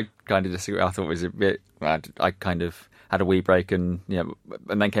 I kind of disagree. I thought it was a bit. I kind of had a wee break and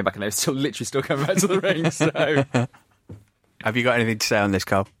then came back and they were literally coming back to the ring. So, have you got anything to say on this,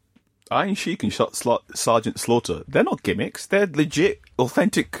 Carl? Iron Sheik and Sergeant Slaughter, they're not gimmicks. They're legit,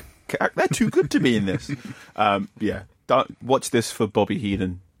 authentic. They're too good to be in this. Don't watch this for Bobby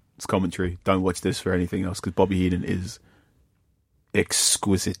Heenan's commentary. Don't watch this for anything else, because Bobby Heenan is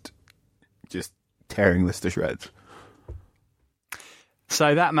exquisite. Just tearing this to shreds.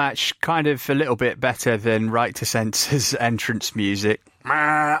 So that match, kind of a little bit better than Right to Censor's entrance music.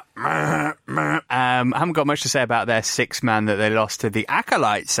 I haven't got much to say about their 6-man that they lost to the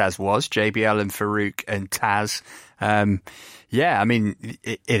Acolytes, as was JBL and Farouk and Taz. I mean,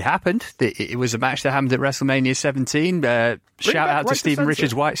 it happened. It was a match that happened at WrestleMania 17. Shout out to Stephen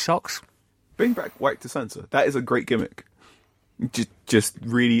Richards' White Sox. Bring back White to Censor. That is a great gimmick. Just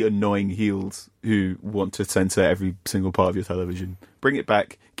really annoying heels who want to censor every single part of your television. Bring it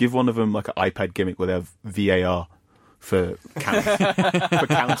back. Give one of them like an iPad gimmick where they have VAR for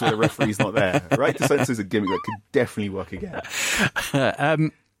counts where the referee's not there. Right to Censor is a gimmick that could definitely work again.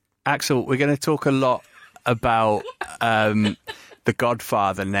 Axel, we're going to talk a lot about The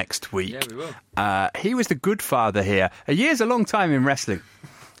Godfather next week. Yeah, we will. He was the good father here. A year's a long time in wrestling.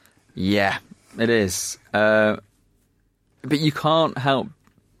 Yeah, it is. But you can't help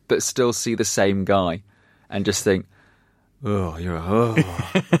but still see the same guy and just think, you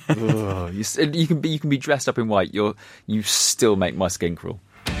can be dressed up in white. You still make my skin crawl.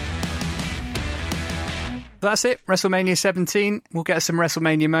 That's it. WrestleMania 17. We'll get some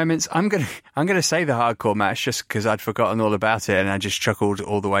WrestleMania moments. I'm gonna say the hardcore match just because I'd forgotten all about it and I just chuckled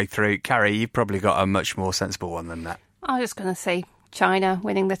all the way through. Carrie, you've probably got a much more sensible one than that. I was just going to say Chyna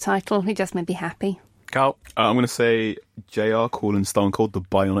winning the title. He just made me happy. Carl? I'm going to say JR calling Stone Cold the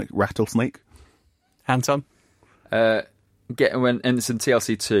bionic rattlesnake. Anton? When in some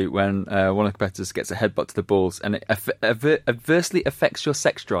TLC 2, when one of the competitors gets a headbutt to the balls and it adversely affects your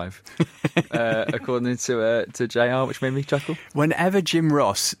sex drive, according to JR, which made me chuckle. Whenever Jim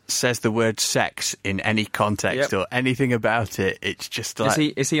Ross says the word sex in any context or anything about it, it's just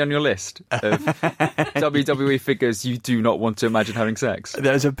like... Is he on your list of WWE figures you do not want to imagine having sex?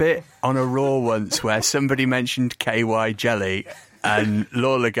 There's a bit on a Raw once where somebody mentioned KY jelly and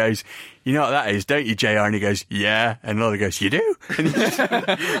Lawler goes, "You know what that is, don't you, JR?" And he goes, "Yeah." And Lawler goes, "You do?" And he just,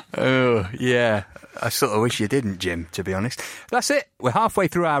 oh, yeah. I sort of wish you didn't, Jim, to be honest. That's it. We're halfway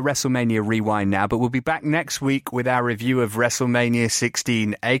through our WrestleMania rewind now, but we'll be back next week with our review of WrestleMania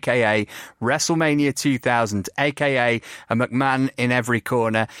 16, a.k.a. WrestleMania 2000, a.k.a. a McMahon in every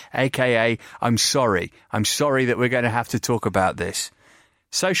corner, a.k.a. I'm sorry. I'm sorry that we're going to have to talk about this.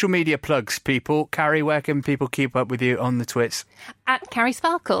 Social media plugs, people. Carrie, where can people keep up with you on the twits? At Carrie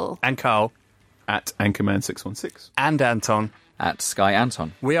Sparkle. And Carl. At Anchorman616. And Anton. At Sky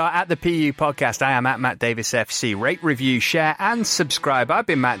Anton. We are at the PU Podcast. I am at Matt Davis FC. Rate, review, share and subscribe. I've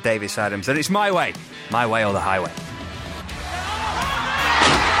been Matt Davis Adams and it's my way or the highway.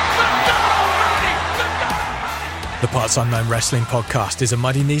 The Parts Unknown Wrestling Podcast is a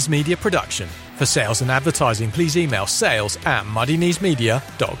Muddy Knees Media production. For sales and advertising, please email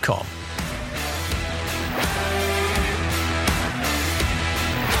sales@muddykneesmedia.com.